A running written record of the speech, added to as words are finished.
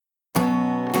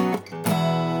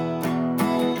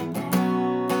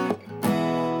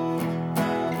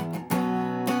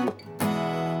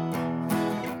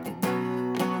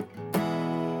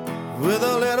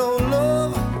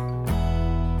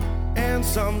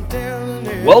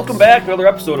Welcome back to another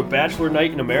episode of Bachelor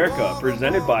Night in America,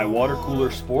 presented by Water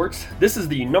Cooler Sports. This is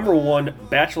the #1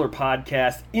 Bachelor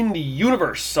podcast in the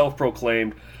universe,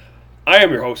 self-proclaimed. I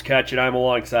am your host, Ketch, and I'm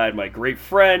alongside my great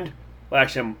friend. Well,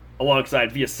 actually, I'm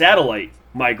alongside via satellite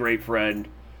my great friend,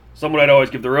 someone I'd always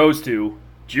give the rose to,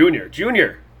 Junior.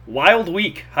 Junior, wild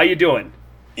week. How you doing?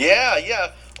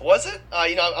 Yeah. Was it?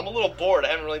 I'm a little bored. I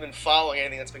haven't really been following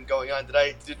anything that's been going on.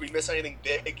 Did we miss anything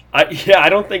big? I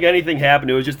don't think anything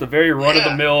happened. It was just a very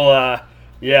run-of-the-mill,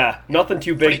 nothing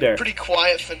too big there. Pretty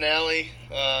quiet finale.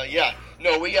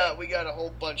 No, we got a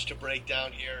whole bunch to break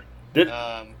down here.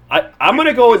 I'm going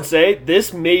to go and say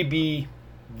this may be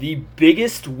the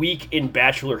biggest week in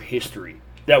Bachelor history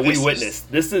that we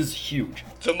witnessed. This is huge.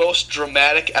 The most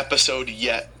dramatic episode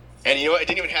yet. And you know what? It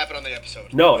didn't even happen on the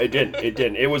episode. No, it didn't.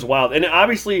 It was wild. And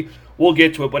obviously, we'll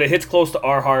get to it, but it hits close to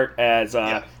our heart as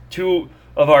two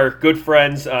of our good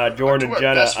friends, Jordan and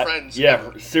Jenna. Best friends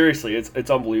ever. Seriously,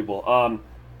 it's unbelievable.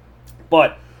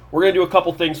 But we're going to do a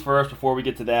couple things first before we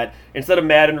get to that. Instead of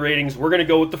Madden ratings, we're going to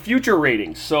go with the future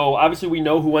ratings. So, obviously, we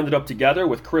know who ended up together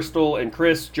with Crystal and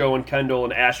Chris, Joe and Kendall,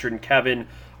 and Astrid and Kevin.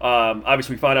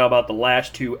 Obviously, we found out about the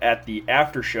last two at the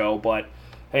after show, but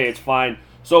hey, it's fine.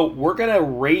 So we're going to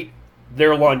rate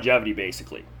their longevity,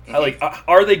 basically. Mm-hmm.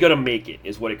 Are they going to make it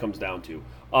is what it comes down to.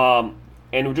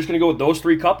 And we're just going to go with those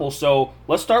three couples. So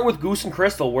let's start with Goose and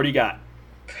Crystal. What do you got?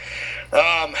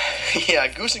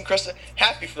 Goose and Crystal.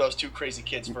 Happy for those two crazy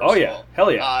kids, first of all. Oh,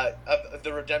 hell yeah.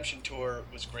 The redemption tour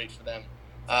was great for them.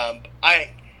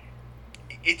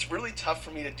 It's really tough for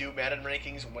me to do Madden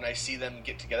rankings when I see them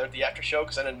get together at the after show,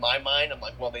 because then in my mind, I'm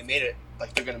like, well, they made it.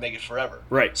 Like, they're going to make it forever.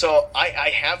 Right. So I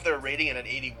have their rating at an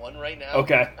 81 right now.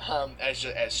 Okay.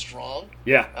 As strong.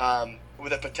 Yeah.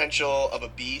 With a potential of a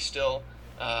B still.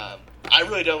 I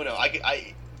really don't know.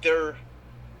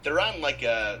 They're on like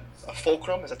a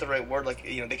fulcrum. Is that the right word? Like,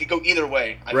 they could go either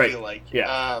way. I feel like.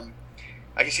 Yeah.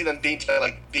 I can see them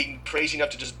being crazy enough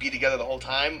to just be together the whole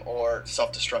time, or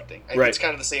self-destructing. Right. It's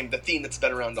kind of the theme that's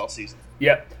been around all season.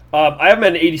 Yeah. I have them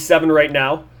at an 87 right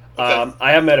now. Okay.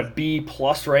 I have them at a B+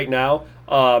 right now.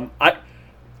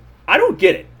 I don't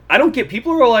get it. I don't get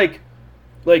people who are like,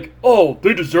 oh,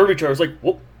 they deserve each other. It's like,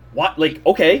 what? Like,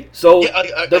 okay, so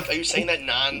are you saying that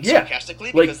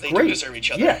non-sarcastically? Because they do deserve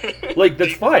each other. Yeah,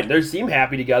 that's fine. They seem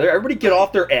happy together. Everybody get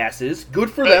off their asses. Good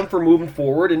for them for moving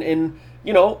forward and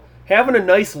having a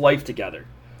nice life together.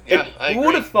 Yeah, and I agree.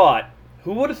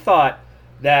 Who would have thought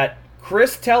that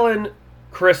Chris telling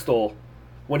Crystal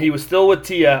when he was still with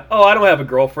Tia, oh, I don't have a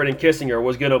girlfriend, and kissing her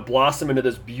was going to blossom into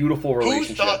this beautiful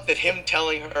relationship? Who thought that him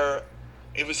telling her,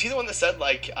 was he the one that said,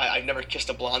 like, I've never kissed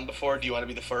a blonde before, do you want to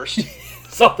be the first?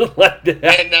 Something like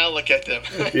that. And now look at them.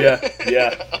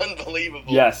 Yeah.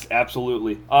 Unbelievable. Yes,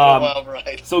 absolutely. Wild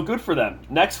ride. So good for them.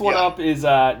 Next one up is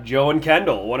Joe and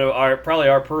Kendall, one of probably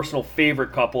our personal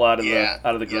favorite couple out of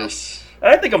the group. Yes.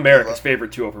 I think America's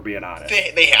favorite too, if we're being honest.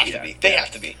 They have to be. They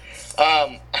have to be.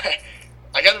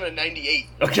 I got them at 98.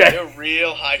 Okay. They're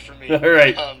real high for me. All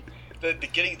right. The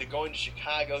going to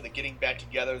Chicago, the getting back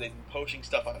together, they've been posting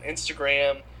stuff on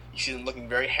Instagram. You see them looking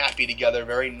very happy together,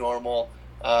 very normal.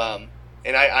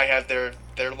 And I have their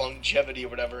longevity or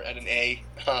whatever at an A.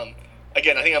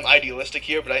 Again, I think I'm idealistic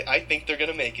here, but I think they're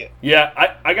going to make it. Yeah,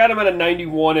 I got them at a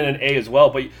 91 and an A as well.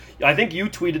 But I think you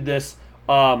tweeted this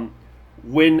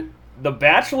when The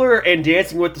Bachelor and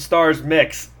Dancing with the Stars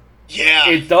mix. Yeah.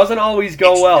 It doesn't always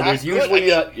go well. There's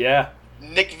usually,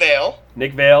 Nick Vale.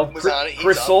 Was on it.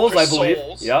 Chris Soules, I believe.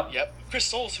 Yep. Chris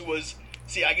Soules, who was,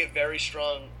 I get very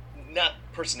strong, not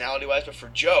personality-wise, but for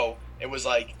Joe, it was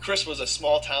like, Chris was a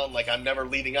small town, like, I'm never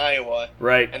leaving Iowa.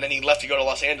 Right. And then he left to go to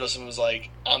Los Angeles and was like,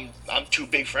 I'm too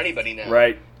big for anybody now.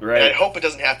 Right. And I hope it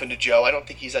doesn't happen to Joe. I don't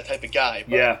think he's that type of guy.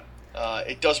 But,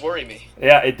 it does worry me.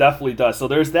 Yeah, it definitely does. So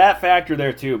there's that factor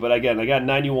there, too. But again, I got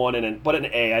 91, but an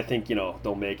A, I think,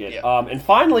 they'll make it. Yeah. And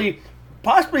finally,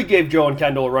 possibly gave Joe and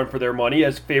Kendall a run for their money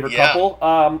as favorite couple.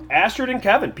 Astrid and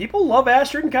Kevin. People love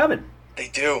Astrid and Kevin. They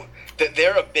do.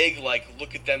 They're a big,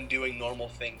 look at them doing normal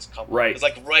things couple. Right. It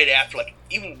was, right after,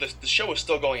 even the show was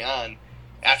still going on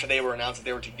after they were announced that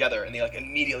they were together, and they,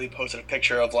 immediately posted a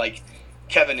picture of,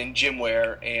 Kevin in gym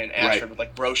wear and Astrid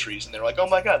with, groceries, and they're like, oh,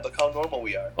 my God, look how normal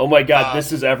we are. Oh, my God,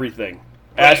 this is everything.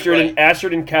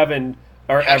 Astrid and Kevin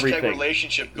are everything.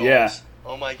 Relationship goals. Yeah.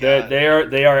 Oh, my God. They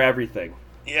are everything.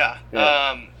 Yeah.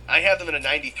 I have them at a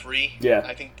 93. Yeah.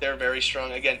 I think they're very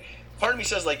strong. Again, part of me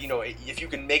says, if you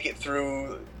can make it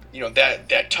through,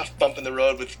 that tough bump in the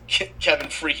road with Kevin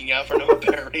freaking out for no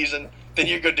apparent reason, then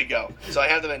you're good to go. So I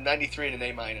have them at 93 and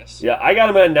an A-. Yeah, I got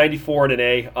them at a 94 and an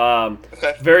A.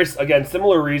 Okay. Very, again,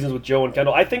 similar reasons with Joe and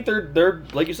Kendall. I think they're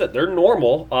like you said, they're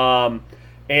normal.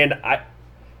 And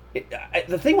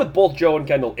the thing with both Joe and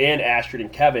Kendall and Astrid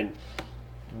and Kevin,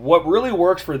 what really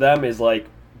works for them is like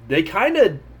they kind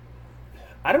of,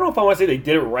 I don't know if I want to say they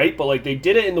did it right, but like they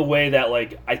did it in the way that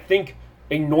like I think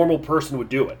a normal person would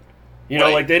do it. You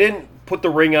know, like they didn't put the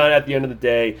ring on at the end of the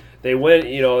day. They went,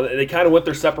 you know, they kind of went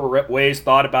their separate ways,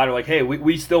 thought about it, like, hey,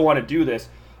 we still want to do this.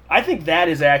 I think that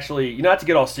is actually, not to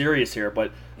get all serious here,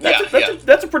 but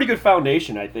that's a pretty good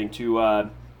foundation, I think, to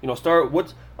start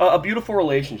what's a beautiful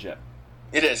relationship.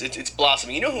 It is. It's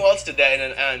blossoming. You know who else did that?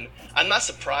 And I'm not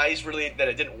surprised really that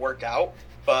it didn't work out,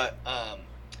 but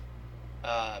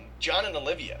John and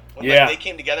Olivia, when they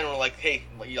came together and were like, hey,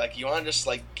 you want to just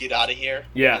like get out of here,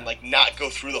 and like not go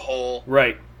through the whole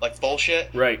like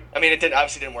bullshit, right? I mean, it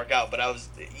obviously didn't work out, but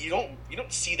you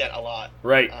don't see that a lot,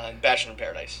 right? On Bachelor in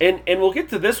Paradise, and we'll get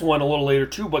to this one a little later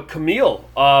too. But Camille,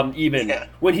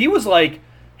 when he was like,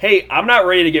 hey, I'm not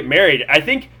ready to get married, I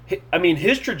think,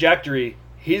 his trajectory,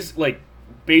 his like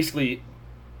basically.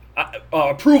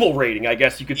 Approval rating, I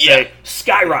guess you could say,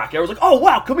 skyrocket. I was like, "Oh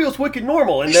wow, Camille's wicked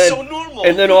normal," and he's so normal.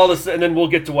 And then all this, and then we'll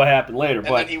get to what happened later. And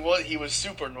but then he was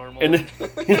super normal. And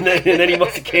then he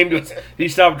must have came to his. He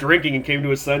stopped drinking and came to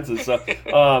his senses. So,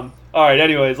 all right.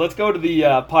 Anyways, let's go to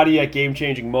the Pontiac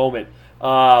game-changing moment.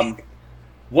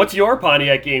 What's your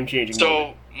Pontiac game-changing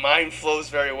moment? So mine flows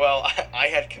very well. I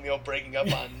had Camille breaking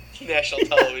up on national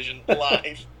television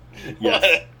live.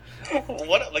 Yes.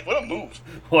 What a move!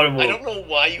 What a move! I don't know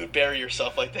why you would bury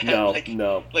yourself like that. No,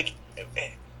 no. Like,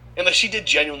 unless she did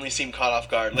genuinely seem caught off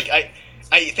guard. Like I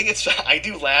think I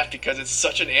do laugh because it's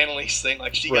such an Annalise thing.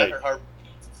 Like she got her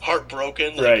heart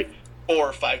broken like 4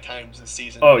 or 5 times this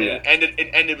season. Oh yeah. And it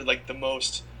ended with like the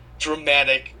most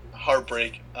dramatic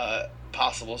heartbreak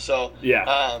possible. So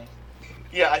I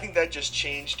think that just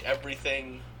changed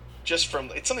everything. Just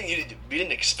from it's something we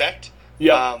didn't expect.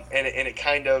 Yeah. And it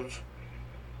kind of.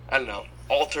 I don't know,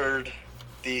 altered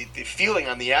the feeling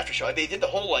on the after show. They did the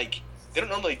whole, like, they don't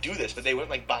normally do this, but they went,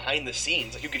 like, behind the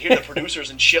scenes. Like, you could hear the producers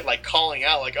and shit, like, calling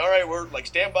out, like, all right, we're, like,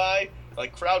 stand by,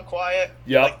 like, crowd quiet.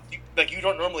 Yeah. Like, you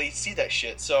don't normally see that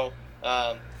shit. So,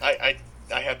 I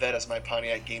have that as my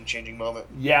Pontiac game-changing moment.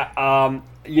 Yeah,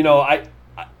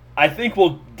 I think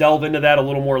we'll delve into that a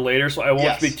little more later, so I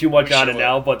won't speak too much on it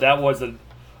now, but that was a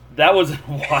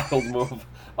wild move.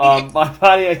 My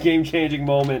Pontiac game-changing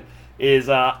moment is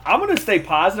I'm going to stay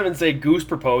positive and say Goose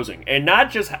proposing. And not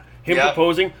just him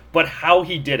proposing, but how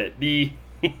he did it. The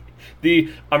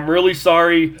I'm really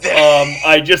sorry,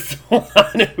 I just want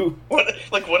to...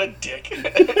 What a dick.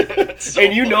 So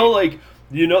and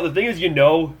the thing is,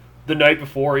 the night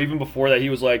before, even before that, he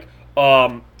was like,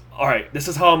 all right, this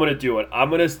is how I'm going to do it.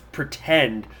 I'm going to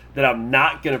pretend that I'm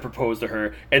not going to propose to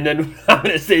her, and then I'm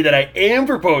going to say that I am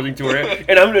proposing to her,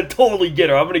 and I'm going to totally get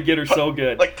her. I'm going to get her so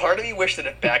good. Like, part of me wished that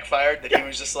it backfired, that he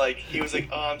was like,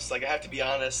 oh, I'm just like, I have to be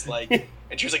honest, like,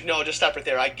 and she was like, no, just stop right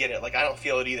there, I get it, like, I don't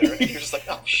feel it either. And he was just like,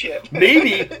 oh, shit.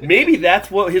 Maybe that's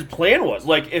what his plan was.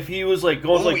 Like, if he was like,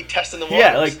 going we testing the waters.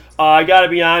 Yeah, like, I got to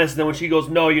be honest, and then when she goes,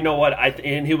 no, you know what,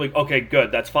 and he was like, okay,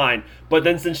 good, that's fine. But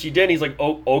then since she didn't, he's like,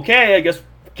 oh, okay, I guess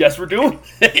we're doing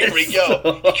it. Here we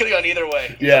go. He could have gone either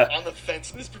way. He's like on the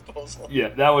fence with his proposal. Yeah,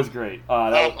 that was great.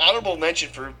 Honorable mention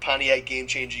for Pontiac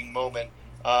game-changing moment.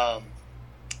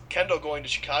 Kendall going to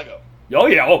Chicago. Oh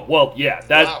yeah. Oh well. Yeah.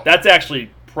 That's actually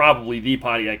probably the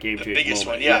Pontiac game-changing moment. The biggest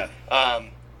one. Yeah.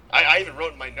 I even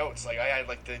wrote in my notes, like, I had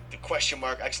like the question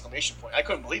mark exclamation point. I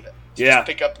couldn't believe it. So just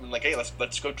pick up and like, hey,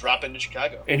 let's go drop into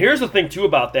Chicago. And here's the thing too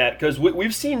about that, because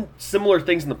we've seen similar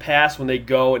things in the past when they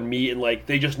go and meet and like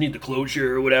they just need the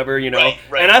closure or whatever, Right.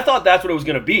 And I thought that's what it was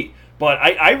going to be, but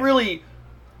I really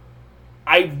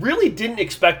didn't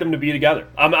expect them to be together.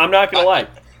 I'm not going to lie.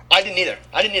 I didn't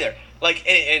either. Like,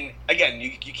 and again,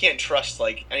 you can't trust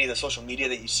like any of the social media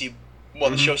that you see while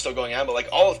the show's still going on, but like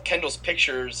all of Kendall's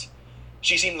pictures.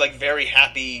 She seemed like very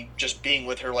happy just being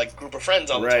with her like group of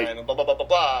friends all the time and blah blah blah blah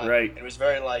blah. Right. And it was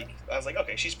very like I was like,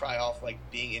 okay, she's probably off like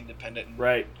being independent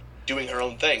and doing her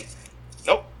own thing.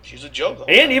 Nope, she's with Joe.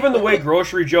 And even the way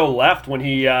Grocery Joe left when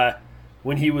he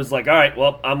was like, all right,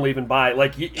 well, I'm leaving. Bye.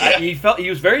 Like he felt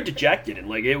he was very dejected and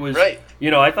like it was. I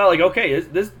thought like, okay,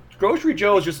 this Grocery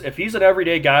Joe is just if he's an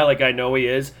everyday guy like I know he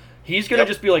is, he's gonna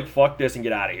just be like, fuck this and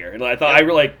get out of here. And I thought I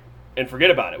really like and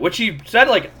forget about it. Which he said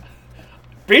like.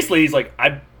 Basically, he's like,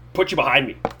 I put you behind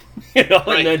me, and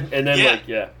then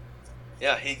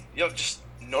he just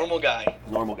normal guy.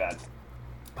 Normal guy.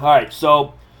 All right,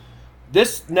 so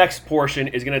this next portion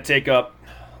is going to take up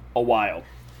a while,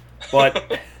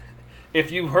 but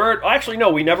if you heard, actually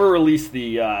no, we never released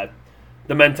the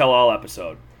Men Tell All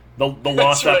episode. The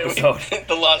lost episode.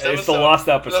 The lost episode. It's the lost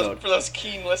episode. For those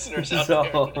keen listeners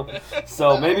out there.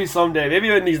 So maybe someday, maybe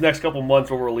in these next couple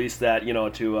months, we'll release that,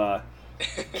 to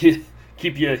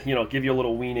keep you, give you a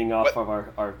little weaning off of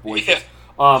our voices.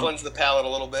 Yeah. Cleanse the palate a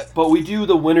little bit. But we do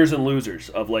the winners and losers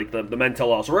of like the Men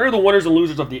Tell All. So we're the winners and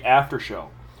losers of the after show.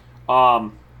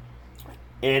 And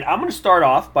I'm going to start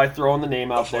off by throwing the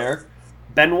name out there,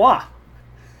 Benoit.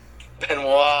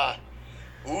 Benoit.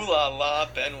 Ooh la la,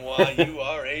 Benoit, you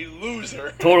are a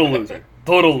loser. Total loser.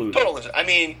 Total loser. Total loser. I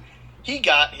mean, he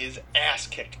got his ass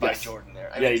kicked by Jordan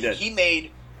there. I mean, he did. He made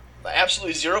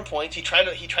absolutely 0 points. He tried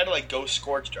to like go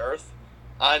scorched earth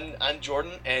on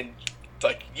Jordan, and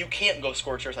like you can't go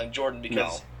scorched earth on Jordan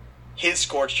because his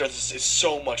scorched earth is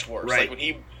so much worse. Right.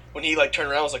 Like when he like turned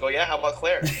around, I was like, oh yeah, how about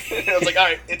Claire? And I was like, all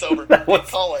right, it's over.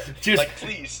 Call it. Just like,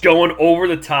 please. Going over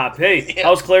the top. Hey,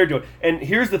 how's Claire doing? And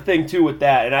here's the thing too with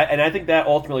that, and I think that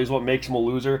ultimately is what makes him a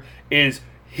loser. Is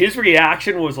his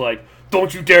reaction was like,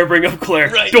 "Don't you dare bring up Claire!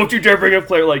 Right. Don't you dare bring up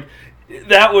Claire!" Like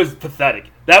that was pathetic.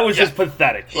 That was just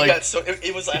pathetic. He got so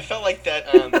it was. I felt like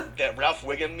that that Ralph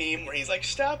Wiggum meme where he's like,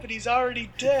 "Stop it! He's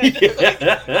already dead." Like,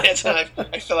 that's what I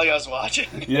felt like I was watching.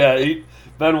 Yeah,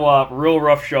 Benoit, real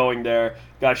rough showing there.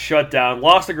 Got shut down.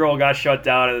 Lost a girl, got shut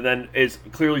down, and then is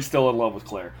clearly still in love with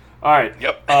Claire. All right.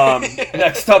 Yep.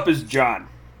 Next up is John.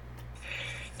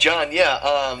 John, yeah.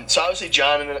 So obviously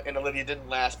John and Olivia didn't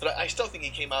last, but I still think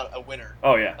he came out a winner.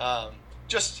 Oh yeah.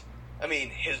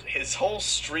 His whole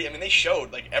streak. I mean, they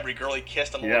showed like every girl he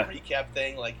kissed on the little recap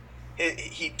thing. Like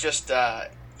he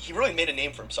really made a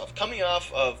name for himself. Coming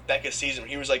off of Becca's season,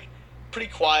 he was like pretty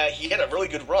quiet. He had a really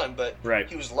good run, but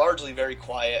he was largely very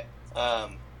quiet.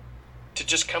 To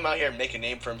just come out here and make a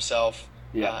name for himself,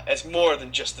 as more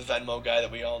than just the Venmo guy that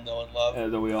we all know and love.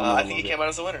 I think he came out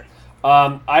as a winner.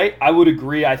 I would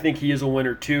agree. I think he is a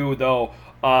winner too, though.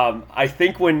 I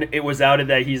think when it was outed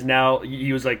that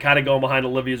he was like kind of going behind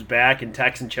Olivia's back and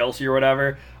texting Chelsea or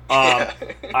whatever.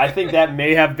 I think that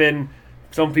may have been,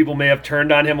 some people may have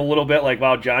turned on him a little bit, like,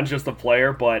 wow, John's just a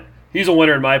player, but he's a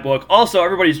winner in my book. Also,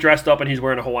 everybody's dressed up and he's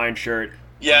wearing a Hawaiian shirt.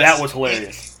 Yes, that was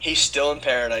hilarious. He's still in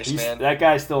paradise, man. That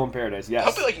guy's still in paradise. Yes.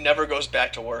 I hope he never goes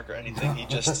back to work or anything. He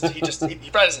probably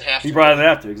doesn't have to. He probably doesn't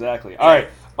have to. Exactly. All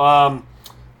right.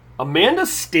 Amanda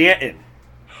Stanton.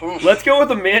 Oof. Let's go with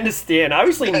Amanda Stanton.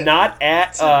 Obviously not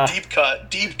at deep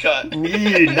cut.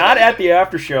 Not at the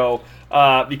after show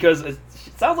because it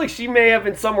sounds like she may have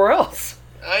been somewhere else.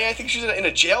 I think she's in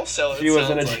a jail cell. She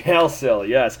was in a jail cell.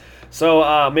 Yes. So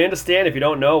Amanda Stanton, if you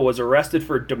don't know, was arrested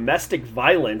for domestic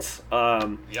violence.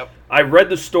 Yep. I read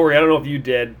the story. I don't know if you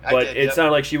did, but it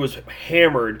sounded like she was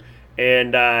hammered,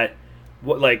 and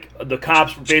the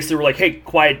cops basically were like, "Hey,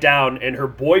 quiet down," and her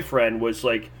boyfriend was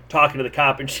like talking to the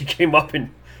cop, and she came up and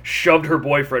shoved her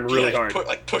boyfriend really hard,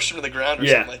 pushed him to the ground or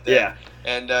something like that. Yeah.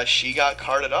 And she got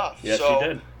carted off. Yes, she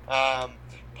did.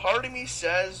 Part of me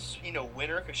says,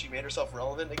 winner because she made herself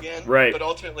relevant again. Right. But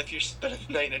ultimately, if you're spending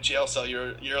the night in a jail cell,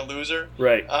 you're a loser.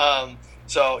 Right.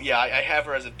 So yeah, I have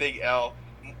her as a big L.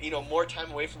 More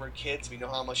time away from her kids. We know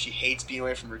how much she hates being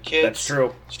away from her kids. That's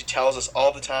true. She tells us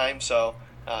all the time. So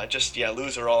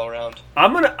loser all around.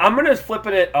 I'm gonna flip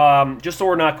it just so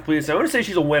we're not completely. So I'm gonna say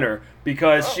she's a winner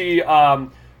because she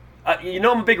I'm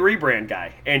a big rebrand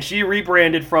guy, and she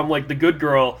rebranded from like the good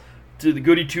girl to the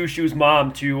goody two shoes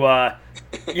mom to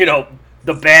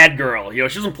the bad girl. She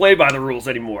doesn't play by the rules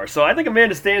anymore. So I think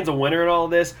Amanda Stanton's a winner in all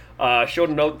of this. Showed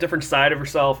a different side of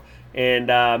herself, and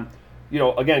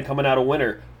again coming out a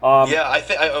winner.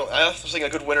 I also think a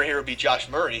good winner here would be Josh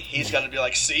Murray. He's got to be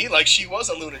like, see, like she was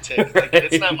a lunatic. Like,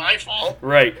 it's not my fault.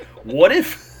 Right. What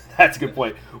if? That's a good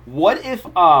point. What if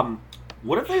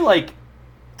they like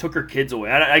took her kids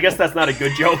away? I guess that's not a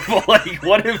good joke, but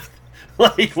what if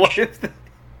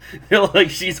they're like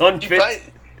she's unfit?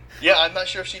 Yeah, I'm not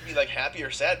sure if she'd be like happy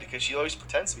or sad because she always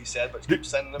pretends to be sad, but keeps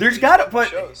sending them. There's got to, but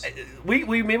shows.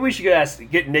 Maybe we should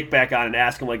get Nick back on and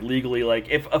ask him like legally, like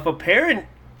if a parent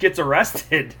gets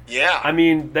arrested. Yeah. I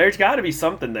mean, there's got to be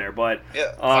something there, but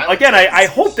yeah. Again, I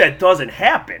hope that doesn't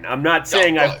happen. I'm not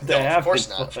saying that of course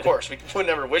not. Of course, we would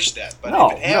never wish that.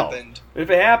 But if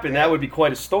it happened, that would be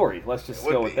quite a story. Let's just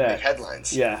go with that. Big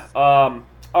headlines. Yeah.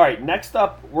 All right. Next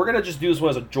up, we're gonna just do this one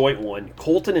as a joint one.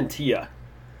 Colton and Tia.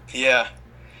 Yeah.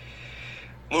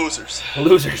 Losers.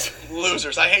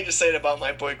 I hate to say it about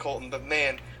my boy Colton, but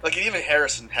man, like even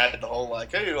Harrison had the whole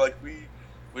like, hey, like we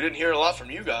didn't hear a lot from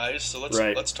you guys, so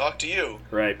let's talk to you.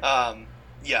 Right.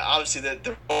 Yeah, obviously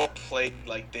they're all played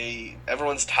like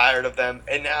everyone's tired of them,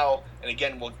 and now, and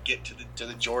again we'll get to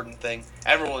the Jordan thing.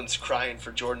 Everyone's crying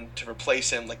for Jordan to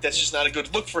replace him. Like that's just not a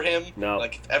good look for him. No.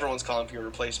 Like everyone's calling for your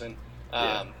replacement.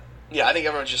 Yeah, I think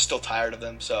everyone's just still tired of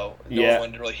them, so no one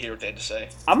wanted to really hear what they had to say.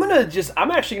 I'm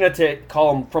actually gonna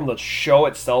call him from the show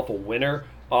itself a winner.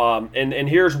 And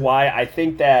here's why. I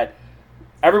think that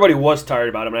everybody was tired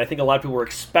about him, and I think a lot of people were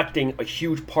expecting a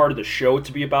huge part of the show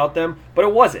to be about them, but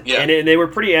it wasn't. Yeah. And they were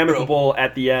pretty amicable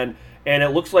at the end, and it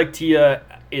looks like Tia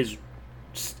is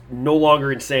no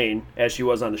longer insane as she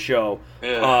was on the show.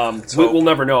 Yeah, we'll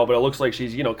never know, but it looks like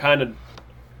she's kind of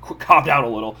calmed down a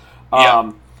little.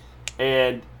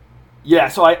 And yeah,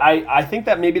 so I think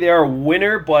that maybe they are a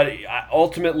winner, but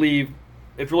ultimately,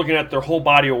 if you're looking at their whole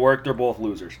body of work, they're both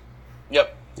losers.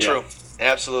 Yep, true,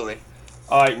 absolutely.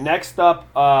 All right, next up,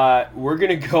 we're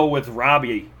gonna go with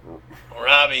Robbie.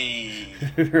 Robbie,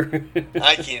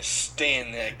 I can't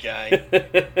stand that guy.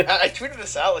 I tweeted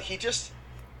this out. Like he just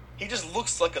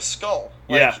looks like a skull.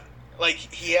 Like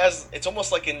he has. It's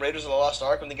almost like in Raiders of the Lost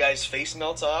Ark when the guy's face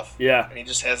melts off. Yeah. And he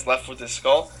just has left with his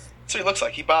skull. That's what he looks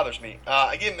like. He bothers me.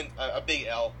 I gave him a big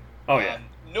L. Oh yeah.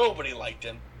 Nobody liked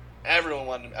him. Everyone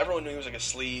wanted him. Everyone knew he was like a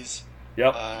sleaze.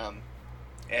 Yep.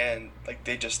 And like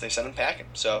they sent him packing.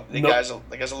 So the guy's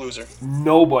a loser.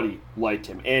 Nobody liked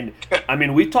him, and I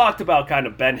mean we talked about kind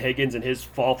of Ben Higgins and his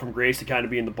fall from grace to kind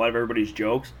of being the butt of everybody's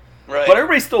jokes. Right. But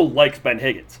everybody still likes Ben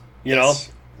Higgins. You Yes.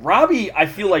 know, Robbie. I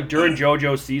feel like during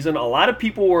JoJo's season, a lot of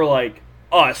people were like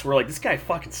this guy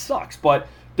fucking sucks. But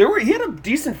he had a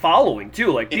decent following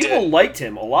too. Like people liked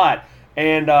him a lot,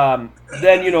 and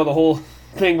then the whole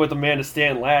thing with Amanda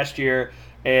Stanton last year,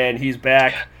 and he's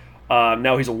back.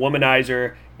 Now he's a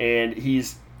womanizer, and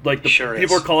he's like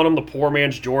people are calling him the poor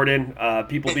man's Jordan.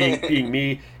 People being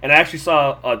me, and I actually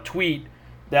saw a tweet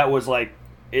that was like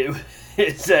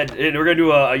it said, and we're gonna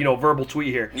do a verbal tweet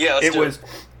here. Yeah, let's do it.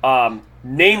 Was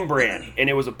name brand,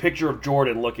 and it was a picture of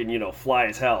Jordan looking fly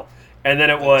as hell, and then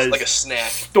it was like a snack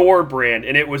store brand,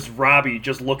 and it was Robbie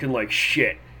just looking like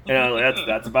shit. And I was like,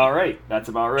 that's about right. That's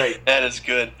about right. That is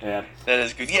good. Yeah, that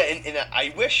is good. Yeah, and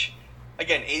I wish.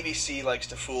 Again, ABC likes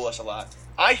to fool us a lot.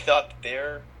 I thought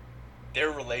that their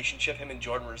relationship, him and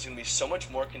Jordan, was going to be so much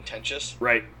more contentious.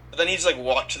 Right. But then he just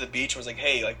walked to the beach and was like,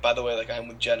 "Hey, by the way, I'm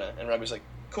with Jenna," and Robbie's like,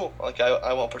 "Cool,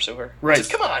 I won't pursue her." Right.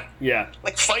 Just, come on. Yeah.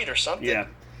 Fight or something. Yeah.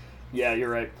 Yeah, you're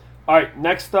right. All right,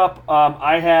 next up,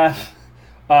 I have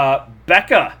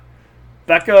Becca.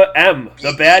 Becca M,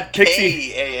 the bad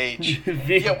pixie.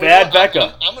 The bad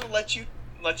Becca. I'm going to let you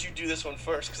do this one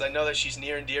first because I know that she's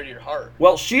near and dear to your heart.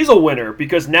 Well, she's a winner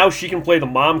because now she can play the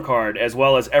mom card as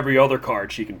well as every other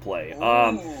card she can play.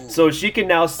 So she can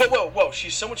now. Whoa!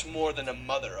 She's so much more than a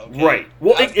mother. Okay. Right.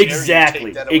 Well,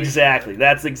 exactly.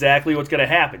 That's exactly what's going to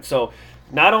happen. So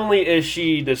not only is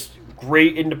she this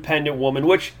great independent woman,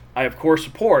 which I of course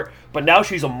support, but now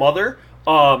she's a mother.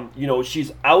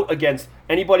 She's out against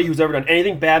anybody who's ever done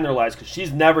anything bad in their lives because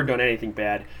she's never done anything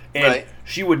bad. And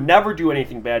she would never do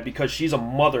anything bad because she's a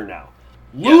mother now.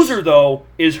 Loser, though,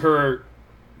 is her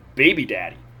baby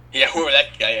daddy. Yeah, whoever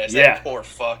that guy is. Yeah. That poor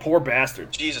fuck. Poor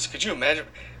bastard. Jesus, could you imagine?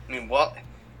 I mean,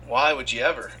 why would you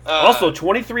ever? Also,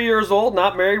 23 years old,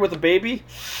 not married with a baby?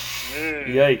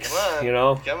 Yikes. Come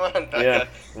on. Come on, Becca.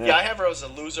 Yeah, I have her as a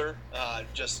loser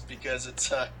just because it's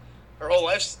her whole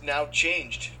life's now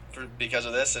changed because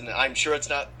of this, and I'm sure it's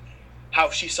not how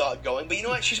she saw it going. But you know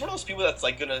what? She's one of those people that's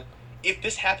gonna... If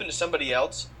this happened to somebody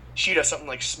else, she'd have something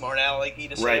smart alecky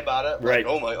to say about it. Right.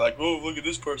 Oh, look at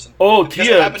this person. Oh,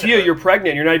 Tia, you're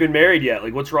pregnant. You're not even married yet.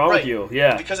 What's wrong with you?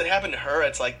 Yeah. Because it happened to her,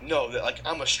 it's no,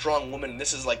 I'm a strong woman, and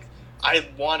this is I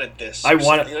wanted this.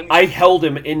 I held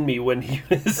him in me when he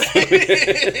was...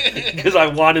 because I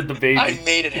wanted the baby. I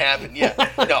made it happen, yeah.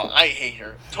 No, I hate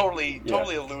her. Totally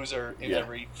a loser in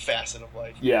every facet of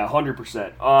life. Yeah,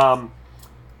 100%.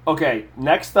 Okay,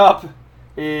 next up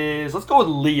is... Let's go with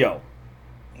Leo.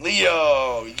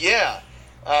 Leo, yeah.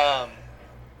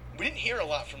 We didn't hear a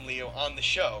lot from Leo on the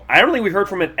show. I don't think we heard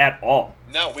from it at all.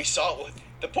 No, we saw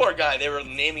the poor guy. They were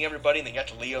naming everybody, and they got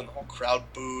to Leo, and the whole crowd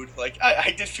booed.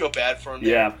 I did feel bad for him.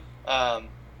 Yeah.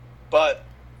 But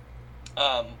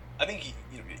I think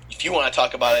if you want to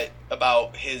talk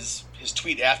about his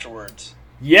tweet afterwards.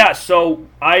 Yeah, so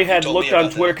I had looked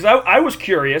on Twitter because I was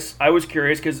curious. I was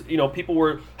curious because people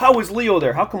were, how is Leo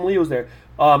there? How come Leo's there?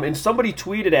 And somebody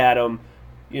tweeted at him,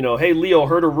 hey, Leo,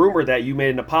 heard a rumor that you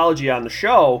made an apology on the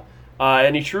show.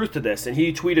 Any truth to this? And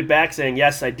he tweeted back saying,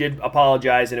 yes, I did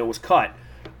apologize, and it was cut.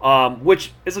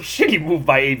 Which is a shitty move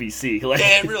by ABC.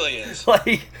 Yeah, it really is.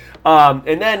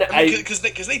 And then because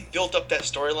they built up that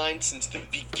storyline since the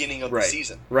beginning of the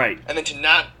season, right? And then to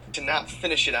not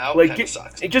finish it out kind of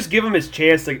sucks. Just give him his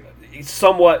chance to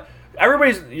somewhat.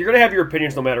 You're gonna have your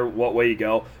opinions no matter what way you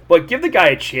go, but give the guy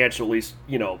a chance to at least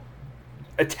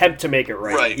attempt to make it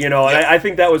right. Right. You know, and Yep. I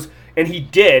think that was, and he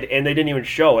did, and they didn't even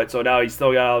show it. So now he's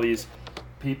still got all these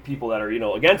people that are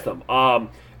against him.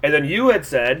 And then you had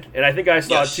said, and I think I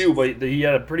saw Yes. it too, but he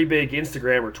had a pretty big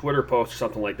Instagram or Twitter post or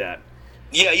something like that.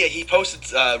 Yeah, he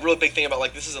posted a really big thing about,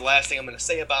 like, this is the last thing I'm going to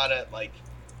say about it. Like,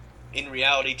 in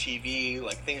reality TV,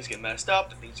 like, things get messed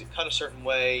up, things get cut a certain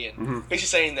way, and basically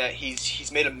saying that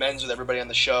he's made amends with everybody on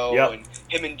the show, Yep. and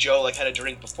him and Joe, like, had a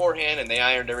drink beforehand, and they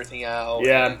ironed everything out.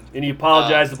 Yeah, and he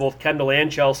apologized to both Kendall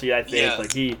and Chelsea, I think. Yeah.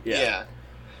 Like, he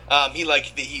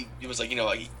was like,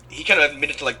 he kind of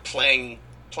admitted to, like, playing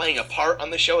a part on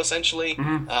the show, essentially,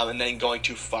 and then going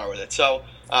too far with it. So,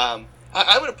 I'm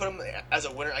going to put him as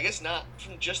a winner. I guess not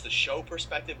from just the show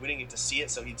perspective. We didn't get to see it,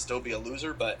 so he'd still be a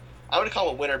loser. But I'm going to call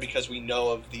him a winner because we know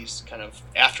of these kind of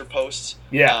after posts.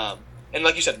 Yeah. And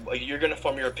like you said, you're going to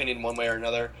form your opinion one way or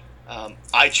another.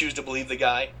 I choose to believe the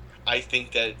guy. I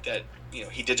think that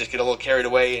he did just get a little carried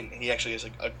away, and he actually is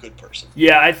a good person.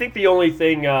 Yeah, I think the only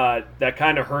thing that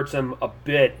kind of hurts him a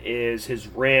bit is his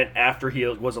rant after he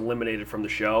was eliminated from the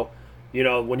show.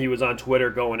 When he was on Twitter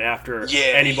going after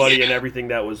anybody and everything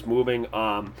that was moving,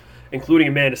 including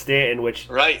Amanda Stanton, which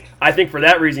I think for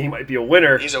that reason he might be a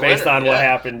winner based on what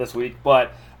happened this week.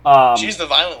 But she's the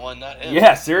violent one, not him.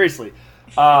 Yeah, seriously.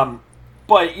 But,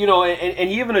 and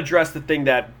he even addressed the thing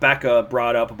that Becca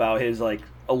brought up about his, like,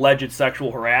 alleged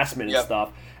sexual harassment and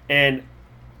stuff. And,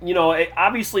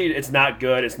 obviously it's not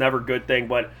good. It's never a good thing.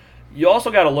 But you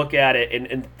also got to look at it.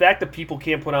 And the fact that people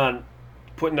can't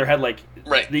put in their head, like,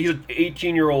 he's an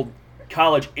 18-year-old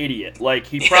college idiot. Like,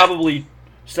 he probably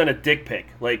sent a dick pic.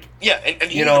 Like, yeah, and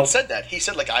he even said that. He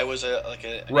said, like, I was a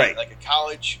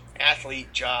college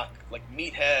athlete, jock, like,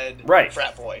 meathead,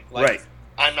 frat boy. Like,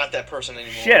 I'm not that person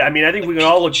anymore. Shit, I mean, I think we can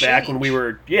all look back when we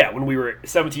were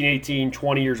 17, 18,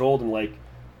 20 years old, and, like,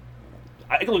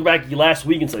 I can look back last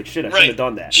week and say, shit, I shouldn't have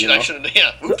done that. Shit, I shouldn't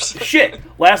have, oops. Shit,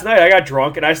 last night I got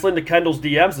drunk and I slid into Kendall's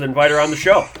DMs and invited her on the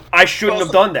show. I shouldn't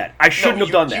have done that. I shouldn't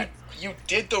have done that. You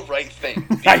did the right thing.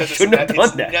 I shouldn't have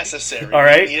done that. It's necessary. All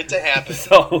right? You need it to happen.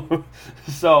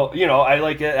 So I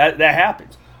like it. That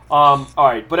happens. All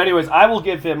right, but anyways, I will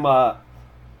give him,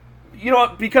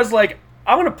 because, like,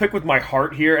 I'm going to pick with my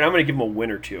heart here, and I'm going to give him a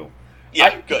win or two.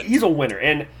 Yeah, good. He's a winner,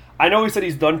 and I know he said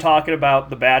he's done talking about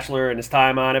The Bachelor and his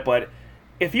time on it, but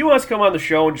if he wants to come on the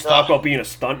show and just talk about being a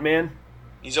stuntman,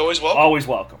 he's always welcome. Always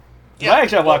welcome. Yeah, I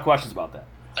actually have a lot of questions about that.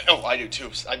 I do too.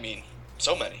 I mean,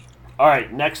 so many. All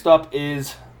right, next up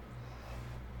is,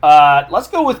 let's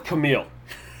go with Camille.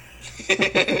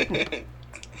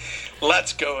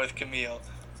 Let's go with Camille.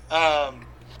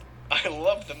 I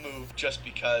love the move just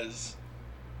because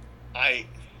I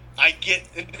get,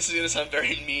 and this is going to sound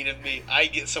very mean of me, I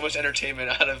get so much entertainment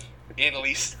out of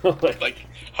Annalise, like,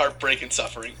 heartbreak and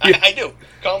suffering. I do.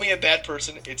 Call me a bad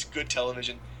person. It's good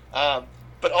television. But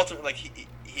ultimately, like,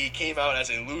 he came out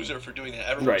as a loser for doing that.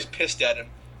 Everyone was pissed at him.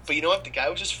 But you know what? The guy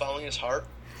was just following his heart.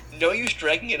 No use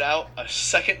dragging it out a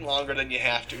second longer than you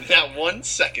have to. Not 1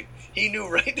 second. He knew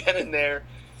right then and there.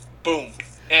 Boom.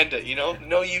 End it.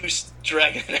 No use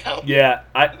dragging it out. Yeah,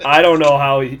 I don't know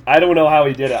how he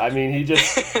did it. I mean,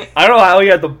 I don't know how he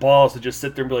had the balls to just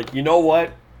sit there and be like, you know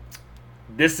what?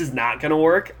 This is not going to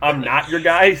work. I'm not your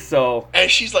guy, so... And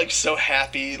she's, like, so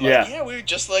happy. Like, yeah, we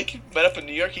just, like, met up in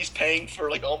New York. He's paying for,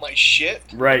 like, all my shit.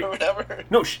 Right. Or whatever.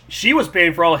 No, she was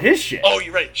paying for all his shit. Oh,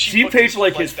 you're right. She paid for,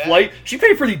 like, his flight. She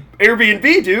paid for the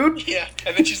Airbnb, dude. Yeah,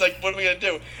 and then she's like, what are we going to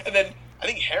do? And then I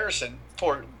think Harrison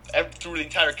threw the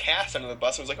entire cast under the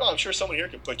bus and was like, oh, I'm sure someone here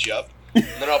can put you up. And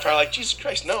then I'll probably like, Jesus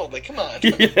Christ, no, like, come on.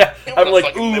 Yeah, I'm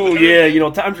like, ooh, yeah,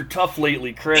 times are tough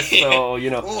lately, Chris, so, Ooh,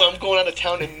 I'm going out of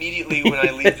town immediately when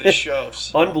I leave this show.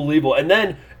 So. Unbelievable. And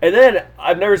then,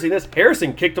 I've never seen this,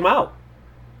 Harrison kicked him out.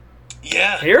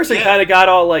 Yeah. Harrison kind of got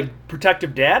all, like,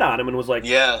 protective dad on him and was like,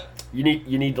 yeah, you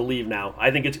need to leave now.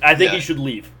 I think he should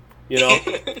leave,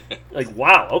 Like,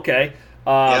 wow, okay.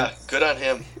 Yeah, good on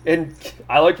him. And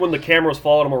I liked when the camera was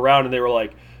following him around and they were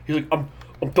like, he's like,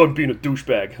 I'm done being a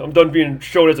douchebag. I'm done being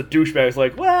shown as a douchebag. It's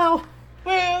like, well,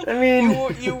 I mean,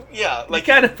 you like,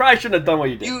 you kind of probably shouldn't have done what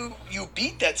you did. You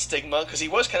beat that stigma because he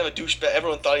was kind of a douchebag.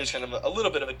 Everyone thought he was kind of a little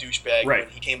bit of a douchebag when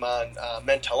he came on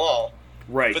Men Tell All.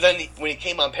 Right. But then when he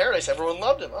came on Paradise, everyone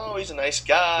loved him. Oh, he's a nice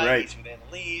guy. Right. He's with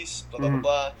Annalise, blah, blah, blah,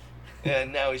 blah.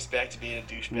 And now he's back to being a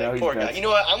douchebag. Poor guy. You know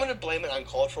what? I'm going to blame it on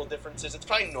cultural differences. It's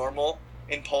probably normal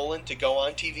in Poland to go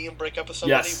on TV and break up with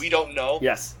somebody. Yes. We don't know.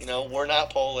 Yes. We're not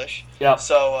Polish. Yep.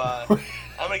 So I'm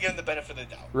going to give him the benefit of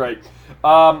the doubt. Right.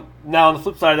 Now, on the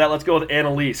flip side of that, let's go with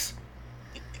Annalise.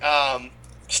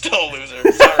 Still a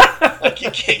loser. Sorry. Like, you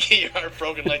can't get your heart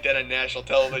broken like that on national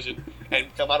television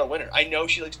and come out a winner. I know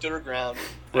she, like, stood her ground.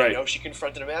 Right. I know she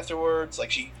confronted him afterwards.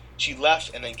 Like, she She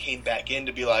left and then came back in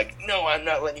to be like, no, I'm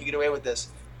not letting you get away with this.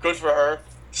 Good for her.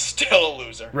 Still a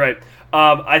loser. Right.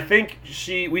 I think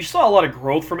we saw a lot of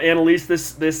growth from Annalise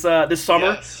this summer.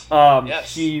 Yes.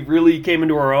 Yes. She really came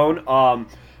into her own.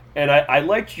 And I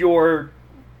liked you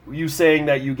saying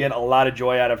that you get a lot of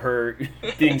joy out of her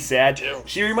being sad.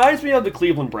 She reminds me of the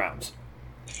Cleveland Browns.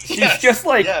 She's just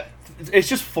like, it's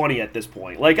just funny at this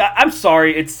point. Like, I'm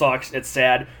sorry, it sucks, it's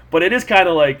sad, but it is kind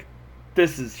of like,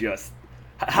 this is just,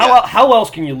 how else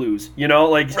can you lose? You know,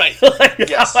 like, right.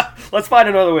 Let's find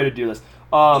another way to do this.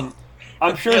 I'm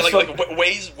sure like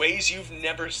ways you've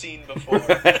never seen before.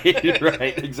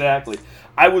 right, exactly.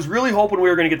 I was really hoping we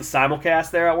were going to get the simulcast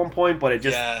there at one point, but it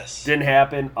just didn't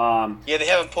happen. Yeah, they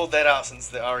haven't pulled that out since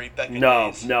the Ari Beckett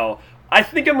days. No. I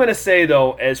think I'm going to say,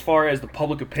 though, as far as the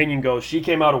public opinion goes, she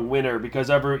came out a winner because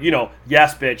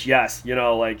yes, bitch, yes.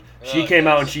 She came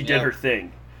out and she did her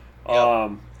thing.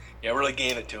 Yep. Really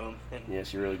gave it to him. Yeah,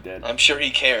 she really did. I'm sure he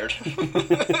cared.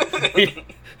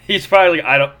 He's probably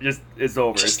like, it's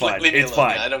over. Just it's fine. Leave me it's alone.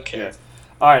 fine. I don't care. Yeah.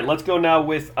 All right, let's go now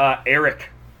with Eric.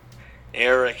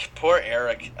 Poor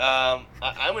Eric. I'm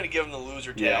going to give him the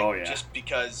loser tag just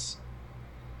because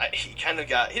he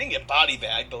didn't get body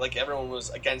bagged, but like everyone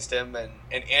was against him, and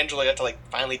Angela got to like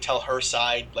finally tell her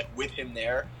side like with him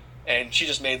there. And she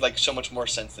just made like so much more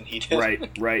sense than he did.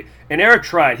 Right. And Eric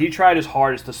tried. He tried his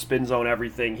hardest to spin zone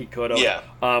everything he could have. Yeah.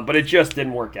 But it just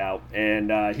didn't work out.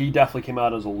 And he definitely came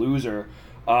out as a loser.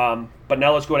 But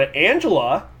now let's go to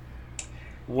Angela.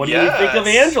 What do you think of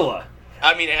Angela?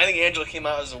 I mean, I think Angela came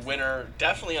out as a winner,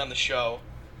 definitely on the show.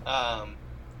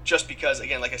 Just because,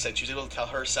 again, like I said, she was able to tell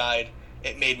her side.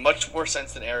 It made much more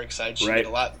sense than Eric's side. She made a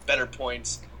lot better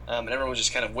points. And everyone was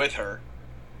just kind of with her.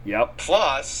 Yep.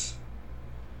 Plus,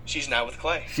 she's now with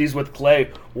Clay. She's with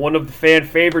Clay, one of the fan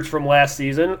favorites from last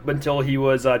season until he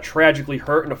was tragically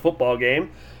hurt in a football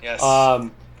game. Yes.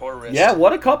 Poor wrist. Yeah,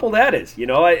 what a couple that is.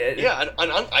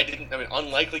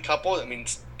 Unlikely couple. I mean,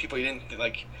 people you didn't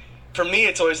like. For me,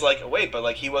 it's always like, wait, but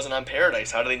like he wasn't on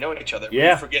Paradise. How do they know each other?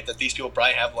 Yeah. We forget that these people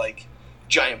probably have like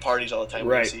giant parties all the time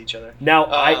when they see each other. Now,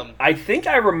 I think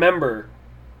I remember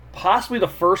possibly the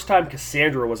first time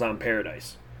Cassandra was on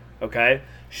Paradise. Okay.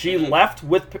 She left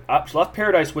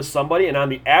Paradise with somebody, and on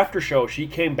the after show, she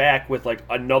came back with like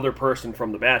another person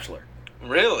from The Bachelor.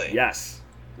 Really? Yes.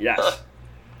 Huh.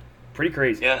 Pretty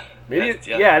crazy. Yeah. Maybe.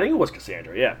 I think it was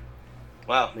Cassandra. Yeah.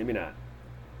 Wow. Maybe not.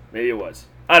 Maybe it was.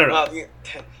 I don't know.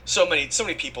 So many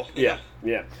people. Yeah.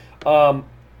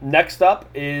 Next up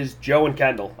is Joe and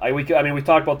Kendall. We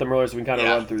talked about them earlier, so we can kind of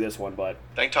run through this one, but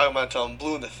I can talk about until I'm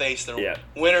blue in the face. They're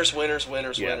winners. Winners,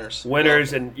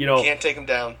 and can't take them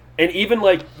down. And even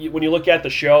like when you look at the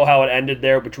show, how it ended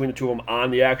there between the two of them on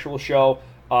the actual show,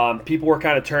 people were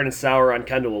kind of turning sour on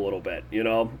Kendall a little bit,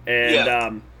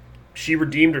 and she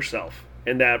redeemed herself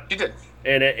in that. She did,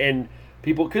 and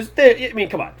people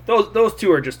come on, those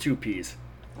two are just two peas.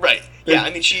 Right. Yeah,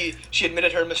 I mean, she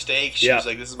admitted her mistake. She was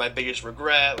like, this is my biggest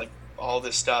regret, like, all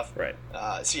this stuff. Right.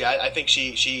 I think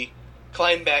she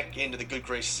climbed back into the good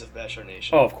graces of Bachelor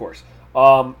Nation. Oh, of course.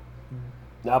 Now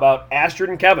about Astrid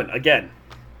and Kevin, again,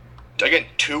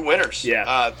 two winners.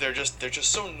 Yeah. They're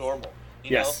just so normal.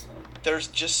 You know? There's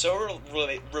just so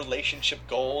relationship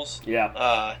goals.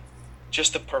 Yeah.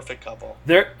 Just the perfect couple.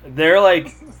 They're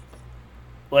like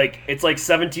it's like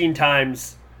 17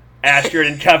 times Astrid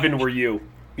and Kevin were you.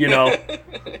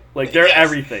 Like they're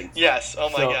everything. Yes.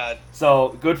 Oh my God.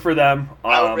 So good for them.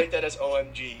 I would rate that as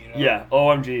OMG. Yeah,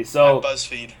 OMG. So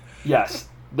BuzzFeed. Yes,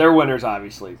 they're winners,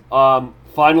 obviously.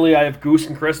 Finally, I have Goose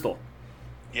and Crystal.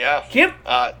 Yeah.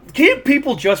 Can't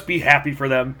people just be happy for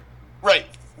them? Right.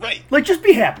 Like just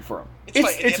be happy for them.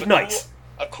 It's nice.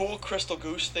 A cool Crystal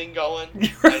Goose thing going.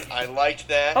 Right. I liked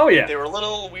that. Oh yeah. They were a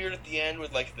little weird at the end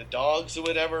with like the dogs or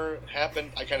whatever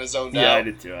happened. I kind of zoned out. Yeah, I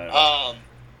did too.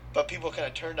 But people kind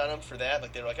of turned on them for that.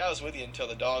 Like, they were like, I was with you until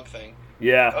the dog thing.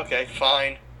 Yeah. Okay,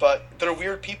 fine. But they're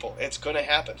weird people. It's going to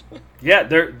happen. Yeah,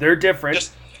 they're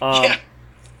different.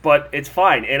 But it's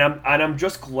fine. And I'm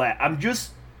just glad. I'm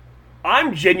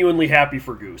genuinely happy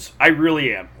for Goose. I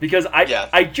really am. Because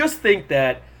I just think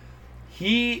that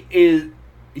he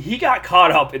got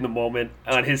caught up in the moment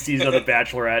on his season of The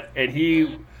Bachelorette, and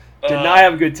he did not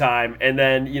have a good time. And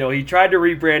then, he tried to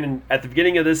rebrand at the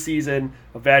beginning of this season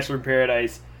of Bachelor in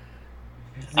Paradise.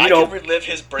 I can relive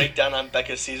his breakdown on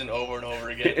Becca's season over and over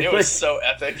again. It was so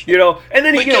epic. And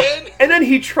then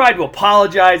he tried to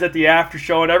apologize at the after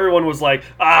show, and everyone was like,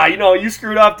 you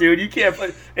screwed up, dude. You can't.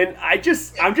 And I'm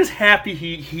just happy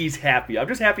he's happy. I'm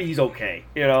just happy he's okay.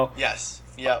 Yes.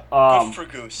 Yeah. Good for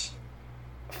Goose.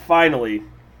 Finally.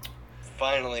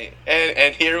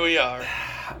 And here we are.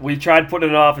 we tried putting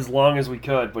it off as long as we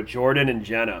could, but Jordan and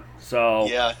Jenna. So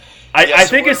yeah, I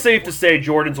think it's safe to say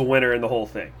Jordan's a winner in the whole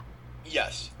thing.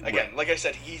 Yes. Again, like I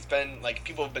said, he's been like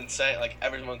people have been saying like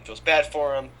everyone feels bad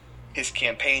for him. His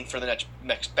campaign for the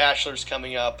next Bachelor's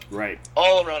coming up. Right.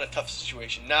 All around a tough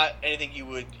situation. Not anything you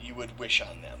would wish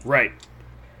on them. Right.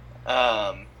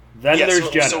 Then there's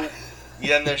Jenna.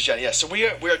 Then there's Jenna. Yeah. So we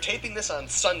are taping this on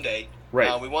Sunday.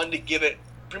 Right. We wanted to give it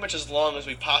pretty much as long as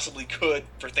we possibly could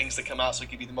for things to come out, so it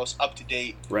could be the most up to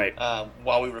date. Right.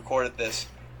 While we recorded this.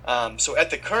 So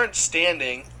at the current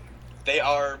standing, they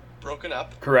are broken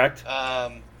up. Correct.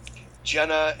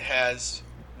 Jenna has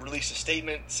released a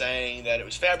statement saying that it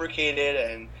was fabricated,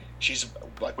 and she's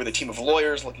like with a team of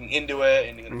lawyers looking into it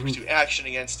and going to pursue action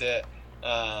against it.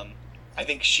 I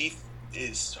think she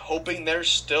is hoping there's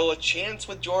still a chance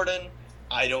with Jordan.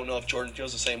 I don't know if Jordan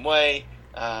feels the same way.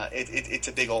 It's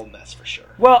a big old mess for sure.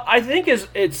 Well, I think it's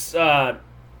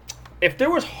if there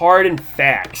was hard and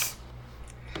facts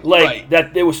like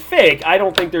that it was fake, I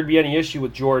don't think there'd be any issue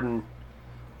with Jordan,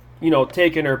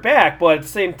 taking her back. But at the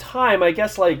same time, I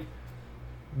guess like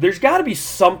there's got to be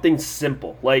something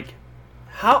simple. Like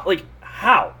how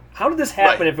did this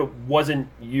happen if it wasn't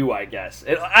you? I guess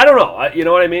I don't know. You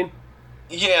know what I mean?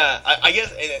 Yeah, I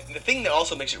guess and the thing that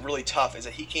also makes it really tough is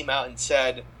that he came out and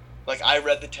said, like, I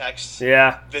read the text.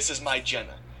 Yeah. This is my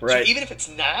Jenna. Right. So even if it's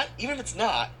not,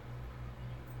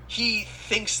 he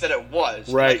thinks that it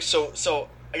was. Right. Like, so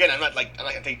again, I'm not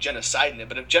gonna take Jenna's side in it,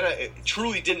 but if Jenna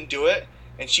truly didn't do it,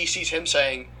 and she sees him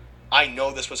saying, "I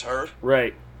know this was her,"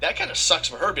 right, that kind of sucks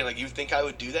for her, being like, "You think I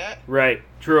would do that?" Right.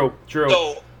 True.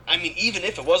 So I mean, even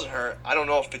if it wasn't her, I don't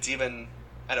know if it's even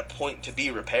at a point to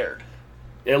be repaired.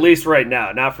 At least right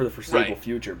now, not for the foreseeable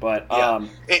future. But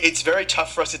it's very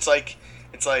tough for us. It's like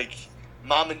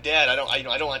mom and dad. I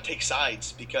don't want to take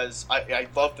sides because I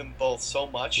love them both so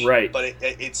much. Right. But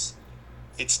it's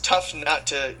tough not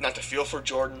to feel for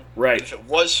Jordan. Right. And if it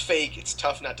was fake, it's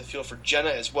tough not to feel for Jenna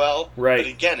as well. Right. But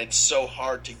again, it's so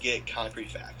hard to get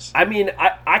concrete facts. I mean,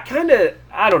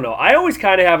 I don't know. I always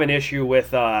kind of have an issue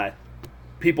with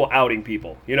people outing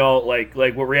people, like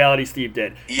what Reality Steve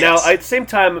did. Yes. Now, at the same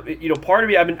time, part of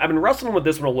me, I've been wrestling with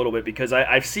this one a little bit because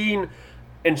I've seen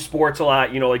in sports a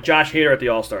lot, like Josh Hader at the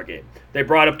All-Star game. They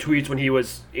brought up tweets when he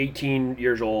was 18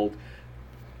 years old,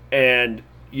 and,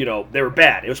 they were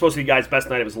bad. It was supposed to be the guy's best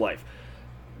night of his life.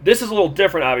 This is a little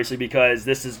different, obviously, because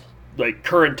this is, like,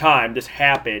 current time. This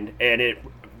happened, and it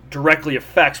directly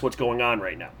affects what's going on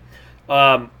right now.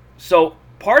 So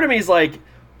part of me is like,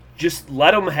 just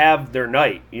let them have their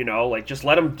night, like just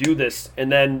let them do this,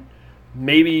 and then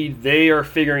maybe they are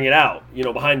figuring it out,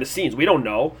 behind the scenes. We don't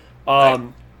know.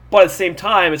 But at the same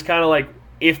time, it's kind of like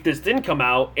if this didn't come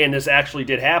out and this actually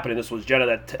did happen, and this was Jenna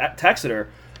that texted her,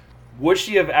 would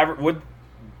she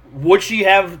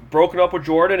have broken up with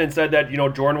Jordan and said that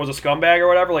Jordan was a scumbag or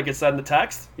whatever, like it said in the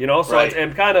text? So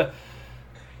it's kind of.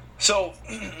 So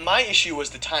my issue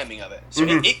was the timing of it. So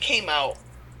it came out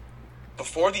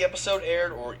before the episode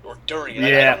aired or during it.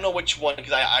 I don't know which one,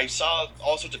 because I saw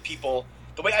all sorts of people.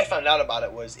 The way I found out about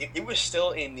it was it was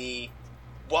still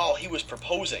while he was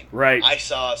proposing. Right. I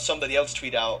saw somebody else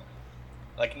tweet out,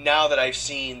 like, now that I've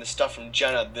seen the stuff from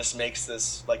Jenna, this makes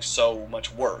this like so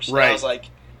much worse. Right. And I was like,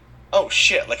 oh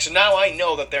shit, like, so now I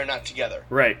know that they're not together.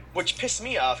 Right. Which pissed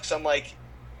me off, because I'm like,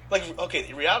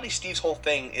 okay, Reality Steve's whole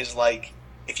thing is like,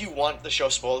 if you want the show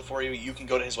spoiled for you, you can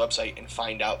go to his website and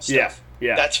find out stuff.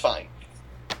 Yeah. That's fine.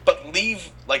 But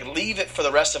leave it for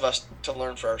the rest of us to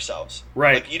learn for ourselves.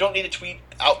 Right. Like, you don't need to tweet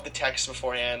out the text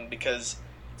beforehand, because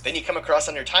then you come across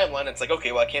on your timeline, and it's like,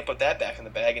 okay, well, I can't put that back in the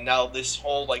bag, and now this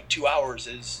whole, 2 hours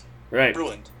is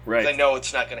ruined. Right. 'Cause I know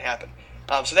it's not going to happen.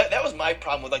 So that was my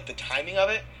problem with, the timing of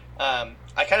it. I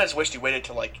kind of just wished he waited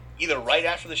till, either right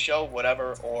after the show,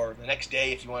 whatever, or the next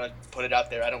day if you want to put it out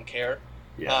there. I don't care.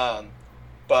 Yeah.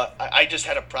 But I just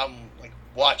had a problem,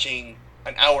 watching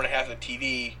an hour and a half of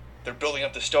TV. They're building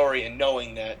up the story and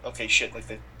knowing that, okay, shit,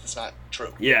 it's not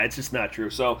true. Yeah, it's just not true.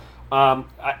 So I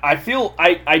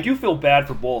do feel bad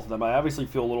for both of them. I obviously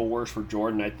feel a little worse for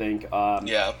Jordan, I think.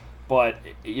 Yeah. But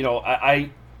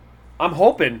I'm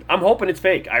hoping it's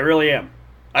fake. I really am.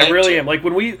 I really am. Like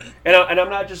when we and I'm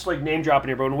not just name dropping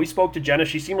here, but when we spoke to Jenna,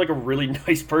 she seemed like a really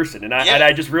nice person, and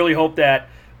I just really hope that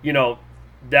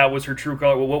that was her true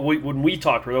color. When we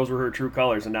talked to her, those were her true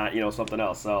colors, and not something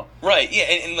else. So right, yeah,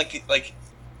 and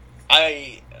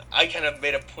I kind of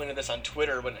made a point of this on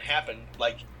Twitter when it happened.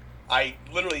 I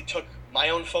literally took my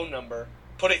own phone number,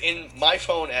 put it in my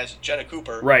phone as Jenna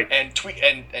Cooper, right, and tweet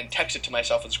and text it to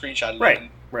myself and screenshot it, right, and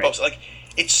right. post it.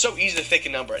 It's so easy to fake a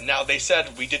number. And now they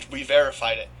said we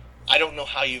verified it. I don't know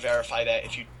how you verify that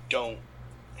if you don't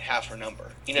have her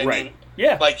number. You know what I mean?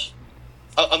 Yeah. Like,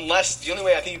 unless the only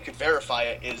way I think you could verify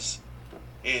it is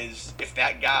if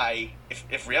that guy,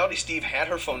 if Reality Steve had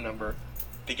her phone number,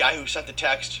 the guy who sent the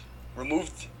text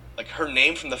removed like her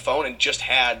name from the phone and just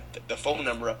had the phone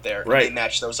number up there, and they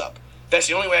matched those up. That's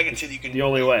the only way I can see that you can. The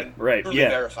only way, right? Truly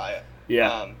verify it.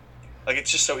 Yeah. Like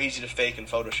it's just so easy to fake in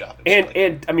Photoshop.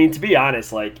 And I mean, to be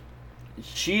honest, like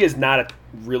she is not a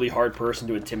really hard person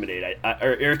to intimidate,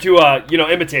 or to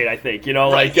imitate. I think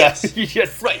right, yes. you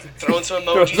just throwing some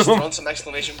emojis, throwing some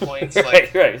exclamation points.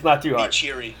 Right. It's not too hard. Be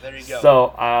cheery. There you go.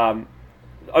 So,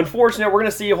 unfortunately, we're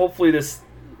gonna see. Hopefully, this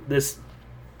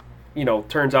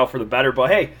turns out for the better. But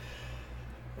hey,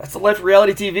 that's the Let's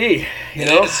Reality TV.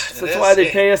 That's why they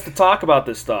pay us to talk about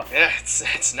this stuff. Yeah,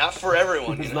 it's not for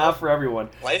everyone. It's not for everyone.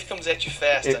 Life comes at you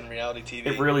fast on reality TV.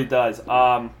 It really does.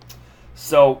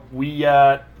 So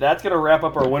that's gonna wrap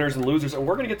up our winners and losers, and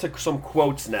we're gonna get to some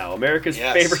quotes now. America's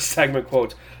favorite segment,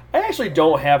 quotes. I actually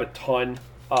don't have a ton.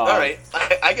 All right,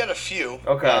 I got a few.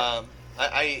 Okay.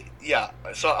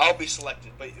 So I'll be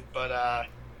selected, but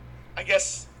I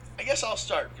guess I'll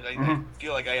start because I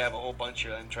feel like I have a whole bunch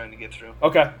here that I'm trying to get through.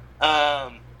 Okay. I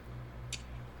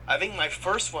think my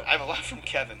first one, I have a lot from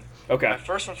Kevin. Okay. My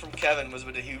first one from Kevin was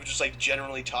when he was just like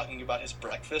generally talking about his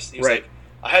breakfast. He was like,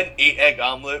 I had an 8-egg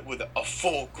omelet with a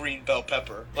full green bell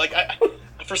pepper. Like,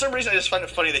 for some reason, I just find it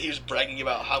funny that he was bragging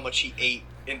about how much he ate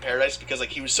in Paradise because like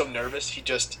he was so nervous, he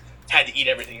just had to eat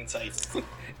everything in sight.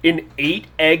 An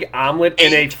 8-egg omelet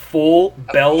and a full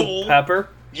bell pepper.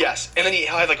 Yes, and then he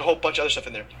had like a whole bunch of other stuff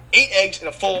in there. 8 eggs and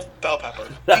a full bell pepper.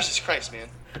 Jesus Christ, man.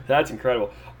 That's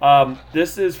incredible.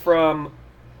 This is from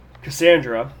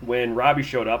Cassandra when Robbie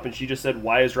showed up, and she just said,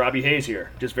 "Why is Robbie Hayes here?"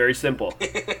 Just very simple.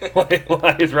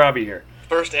 Why is Robbie here?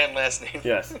 First and last name.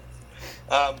 Yes.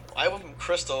 I went from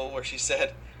Crystal where she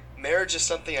said, "Marriage is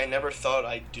something I never thought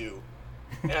I'd do,"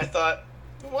 and I thought,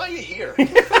 why are you here?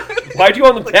 Why'd you go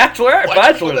on The Bachelor?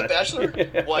 Why'd you go on The Bachelor?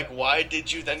 Yeah. Like, why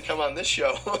did you then come on this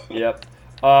show? Yep.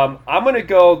 I'm going to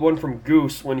go one from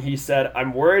Goose when he said,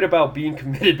 "I'm worried about being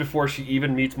committed before she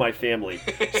even meets my family."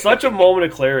 Such a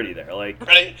moment of clarity there.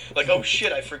 Right? Like, oh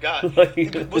shit, I forgot.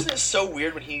 Wasn't it so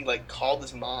weird when he called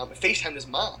his mom, FaceTimed his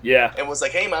mom? Yeah. And was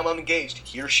like, "Hey mom, I'm engaged.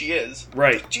 Here she is."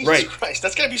 Right. Jesus Christ,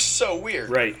 that's got to be so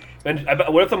weird. Right. And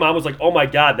what if the mom was like, "Oh my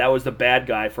god, that was the bad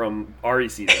guy from Ari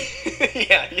season."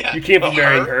 Yeah. You can't be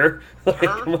marrying her.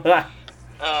 Come on.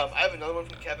 I have another one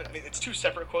from Kevin. I mean, it's two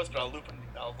separate quotes, but I'll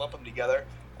lump them together.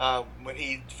 When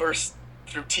he first,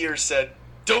 through tears, said,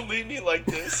 "Don't leave me like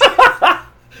this,"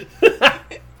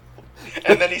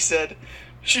 and then he said,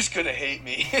 "She's gonna hate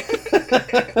me."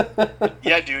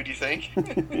 Yeah, dude, you think?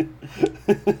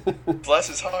 Bless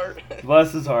his heart.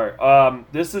 Bless his heart.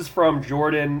 This is from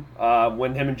Jordan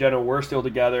when him and Jenna were still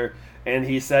together, and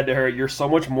he said to her, "You're so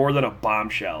much more than a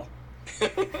bombshell."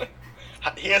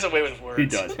 He has a way with words. He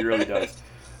does. He really does.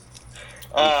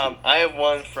 I have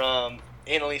one from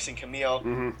Annalise and Camille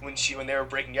when they were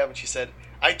breaking up, and she said,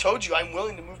 "I told you I'm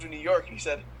willing to move to New York." And he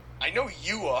said, "I know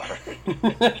you are."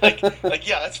 like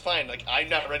yeah, that's fine. Like, I'm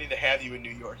not ready to have you in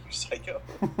New York, you psycho.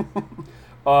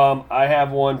 I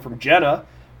have one from Jenna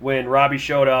when Robbie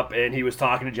showed up and he was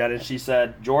talking to Jenna, and she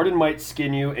said, "Jordan might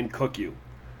skin you and cook you."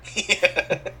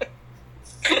 Yeah.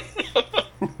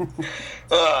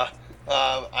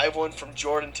 I have one from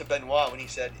Jordan to Benoit when he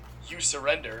said, "You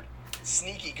surrendered."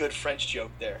 Sneaky good French joke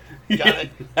there.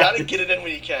 Gotta get it in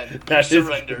when you can. You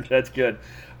surrendered. That's good.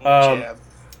 Jab.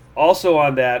 Also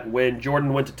on that, when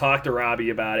Jordan went to talk to Robbie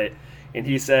about it, and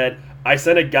he said, "I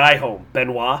sent a guy home,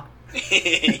 Benoit."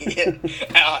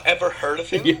 Ever heard of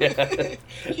him? Yeah.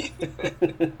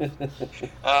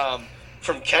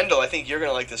 From Kendall, I think you're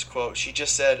gonna like this quote. She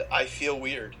just said, "I feel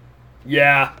weird."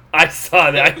 Yeah, I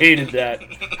saw that. I hated that.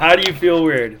 How do you feel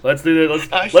weird? Let's do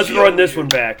that. Let's run this one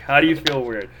back. How do you feel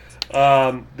weird?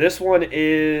 This one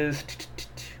is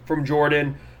from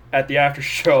Jordan at the after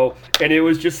show, and it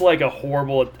was just like a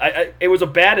horrible. It was a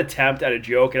bad attempt at a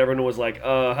joke, and everyone was like,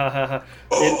 ha ha ha.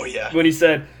 Oh yeah. When he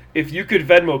said, "If you could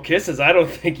Venmo kisses, I don't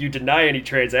think you deny any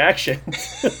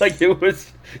transactions." Like, it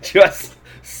was just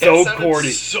so corny.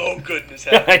 So good in his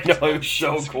head. I know, it was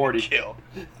so corny. Kill.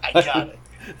 I got it.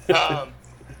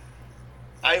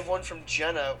 I have one from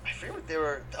Jenna. I forget what they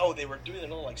were. Oh, they were doing a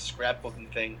little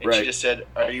scrapbooking thing, and she just said,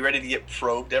 "Are you ready to get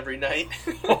probed every night?"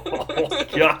 Oh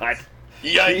God!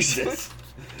 Yikes! Jesus.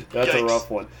 That's a rough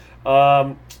one.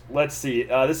 Let's see.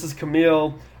 This is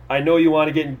Camille. "I know you want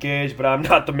to get engaged, but I'm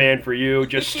not the man for you."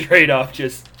 Just straight up,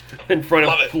 just in front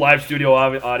of live studio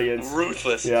audience.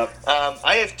 Ruthless. Yep.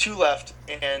 I have two left,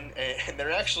 and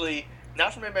they're actually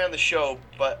not from anybody on the show,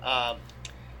 but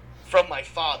from my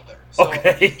father. So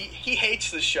okay. he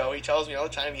hates the show. He tells me all the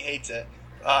time he hates it.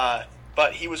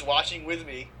 But he was watching with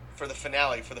me for the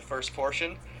finale, for the first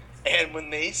portion, and when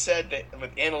they said that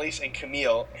with Annalise and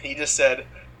Camille, he just said,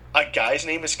 "A guy's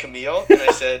name is Camille," and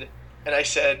I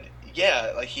said,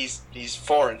 "Yeah, like he's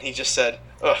foreign." He just said,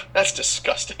 "Ugh, that's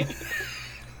disgusting."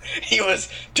 He was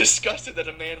disgusted that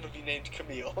a man would be named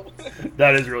Camille.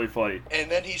 That is really funny. And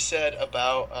then he said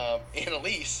about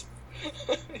Annalise,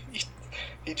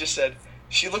 he just said,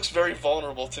 "She looks very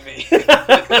vulnerable to me."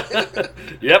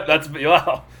 Yep,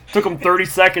 wow. Took him 30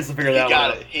 seconds to figure that one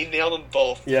out. He got it. He nailed them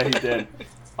both. Yeah, he did.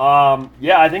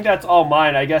 Yeah, I think that's all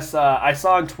mine. I guess I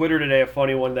saw on Twitter today a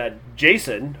funny one that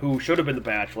Jason, who should have been the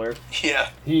Bachelor,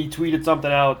 he tweeted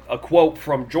something out, a quote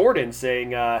from Jordan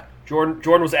saying,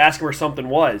 Jordan was asking where something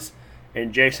was,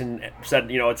 and Jason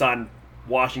said, it's on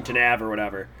Washington Ave or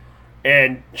whatever.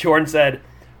 And Jordan said,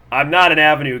 "I'm not an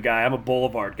Avenue guy, I'm a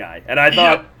Boulevard guy." And I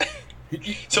thought,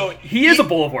 he is a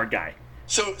Boulevard guy.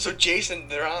 So Jason,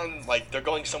 they're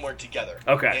going somewhere together.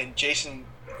 Okay. And Jason,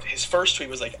 his first tweet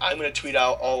was like, "I'm going to tweet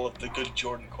out all of the good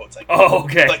Jordan quotes I got." Oh,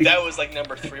 okay. Like that was like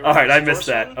number 3. All right, I missed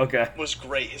that. Okay. Was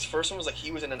great. His first one was like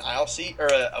he was in an aisle seat or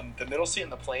the middle seat in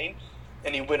the plane,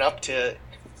 and he went up to,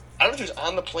 I don't know if he was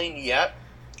on the plane yet,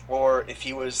 or if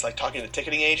he was like talking to the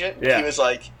ticketing agent. Yeah. He was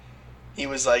like,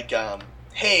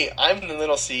 "Hey, I'm in the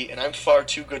middle seat, and I'm far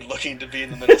too good looking to be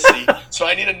in the middle seat, so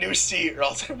I need a new seat, or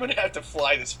else I'm gonna have to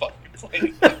fly this fucking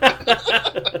plane."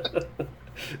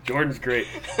 Jordan's great.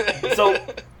 So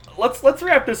let's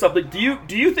wrap this up. Like, do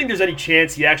you think there's any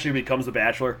chance he actually becomes the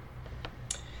Bachelor?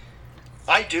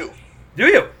 I do. Do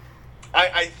you?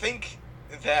 I think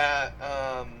that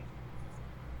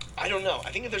I don't know.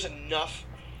 I think if there's enough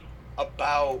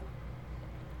about,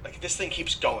 like, if this thing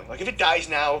keeps going, like if it dies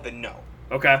now, then no.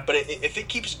 Okay. But if it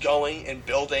keeps going and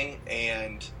building,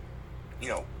 and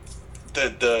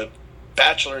the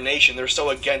Bachelor Nation, they're so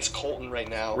against Colton right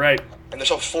now, right? And they're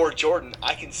so for Jordan,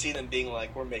 I can see them being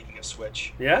like, "We're making a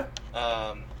switch." Yeah.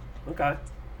 Okay.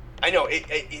 I know it's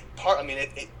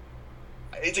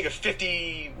like a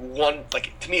 51.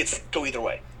 Like, to me, it's go either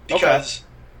way because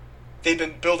they've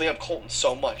been building up Colton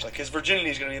so much. Like, his virginity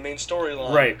is going to be the main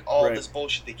storyline. Right. All this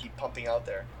bullshit they keep pumping out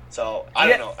there. So I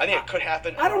don't know. I think it could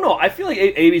happen. I don't know. I feel like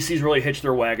ABC's really hitched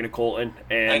their wagon to Colton,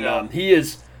 and he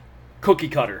is cookie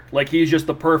cutter. Like, he's just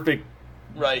the perfect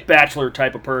Bachelor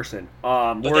type of person.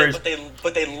 Whereas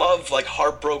they love like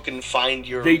heartbroken, find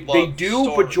your they love do,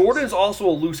 stories. but Jordan is also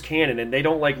a loose cannon, and they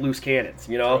don't like loose cannons.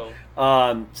 True.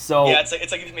 So yeah, it's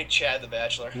like if you made Chad the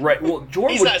Bachelor. Right. Well,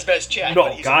 Jordan he's not as bad as Chad. No,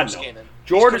 but he's God a loose no. cannon.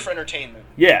 Jordan he's good for entertainment.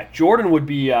 Yeah, Jordan would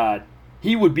be.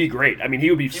 He would be great. I mean, he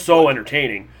would be so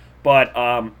entertaining. But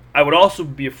I would also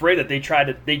be afraid that they try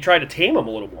to tame him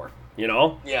a little more.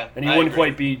 Yeah. And he wouldn't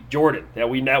quite be Jordan that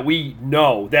we know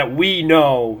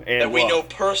and we know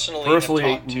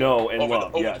personally know and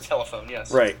love. Over the telephone.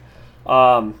 Yes. Right.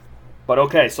 But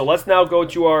okay, so let's now go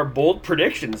to our bold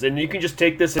predictions, and you can just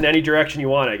take this in any direction you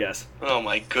want, I guess. Oh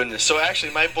my goodness! So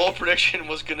actually, my bold prediction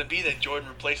was going to be that Jordan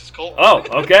replaces Colton. Oh,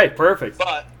 okay, perfect.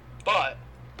 But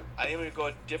I am going to go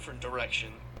a different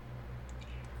direction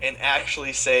and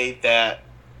actually say that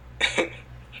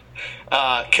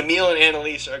Camille and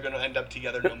Annalise are going to end up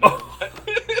together no matter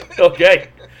what. Okay,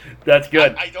 that's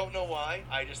good. I don't know why.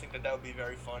 I just think that would be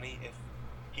very funny if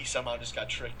he somehow just got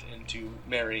tricked into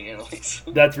marrying Annalise.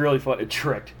 That's really funny.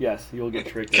 Tricked, yes, you'll get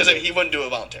tricked. Because he wouldn't do it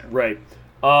voluntarily. Right.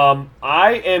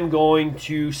 I am going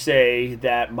to say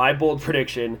that my bold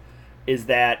prediction is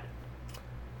that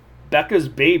Becca's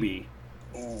baby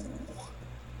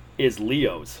is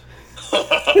Leo's.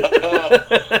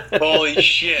 Holy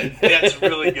shit, that's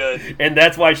really good. And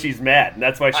that's why she's mad. And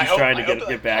that's why she's trying to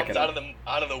get back at him.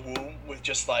 Out of the womb with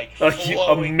just like a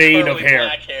mane of hair.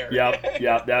 Black hair.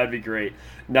 Yep, that would be great.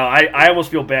 No, I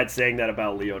almost feel bad saying that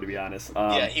about Leo, to be honest.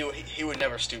 Yeah, he would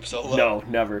never stoop so low. No,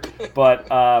 never. But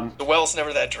the well's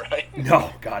never that dry.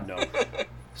 No, God no.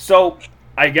 So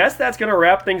I guess that's gonna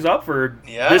wrap things up for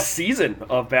this season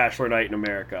of Bachelor Night in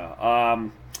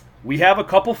America. We have a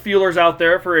couple feelers out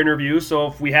there for interviews, so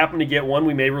if we happen to get one,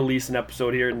 we may release an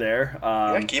episode here and there.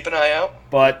 Keep an eye out.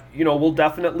 But, we'll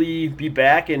definitely be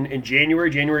back in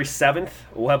January 7th.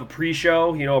 We'll have a pre-show,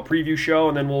 a preview show,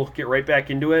 and then we'll get right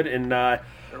back into it. And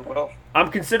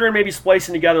I'm considering maybe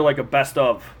splicing together like a best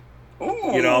of.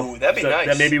 Ooh, that'd be nice.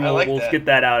 That maybe we'll get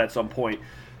that out at some point.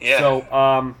 Yeah.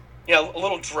 So, a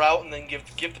little drought, and then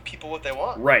give the people what they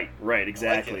want. Right,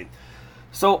 exactly.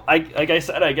 So, like I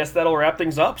said, I guess that'll wrap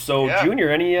things up. So,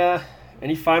 Junior,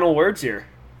 any final words here?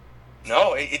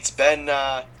 No, it's been.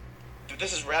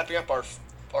 This is wrapping up our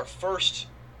first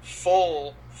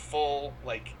full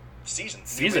season.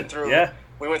 Season, through yeah.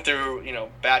 we went through,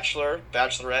 Bachelor,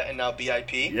 Bachelorette, and now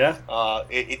BIP. Yeah.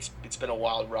 It's been a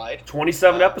wild ride.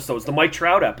 27 episodes, the Mike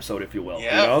Trout episode, if you will.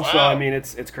 Yeah, wow. So I mean,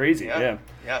 it's crazy. Yeah.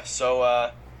 Yeah.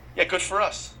 So good for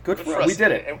us. Good for us. We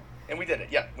did it. And we did it.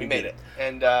 Yeah, we made it.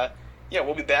 And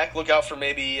we'll be back. Look out for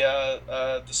maybe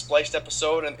the spliced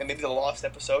episode and maybe the lost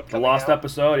episode. The lost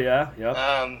episode. Yeah.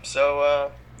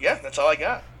 That's all I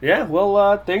got. Yeah.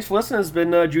 Well, thanks for listening. It's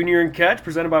been Junior and Catch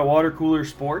presented by Water Cooler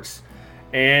Sports,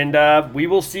 and we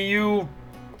will see you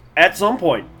at some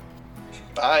point.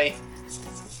 Bye.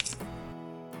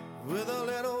 With a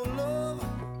little love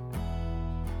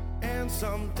and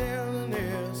some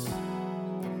tenderness,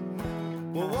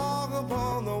 we'll walk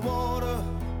upon the water,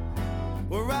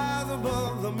 we'll rise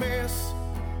above the mist.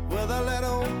 With a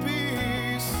little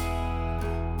peace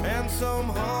and some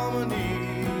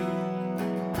harmony,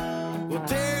 we'll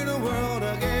take the world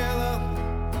together,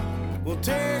 we'll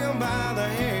take them by the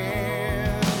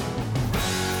hand.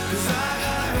 'Cause I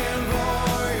got a hand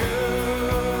for you.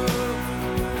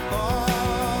 Oh,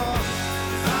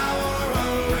 I wanna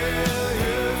run with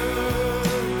you.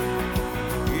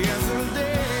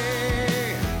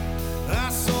 Yesterday, I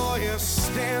saw you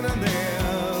standing there.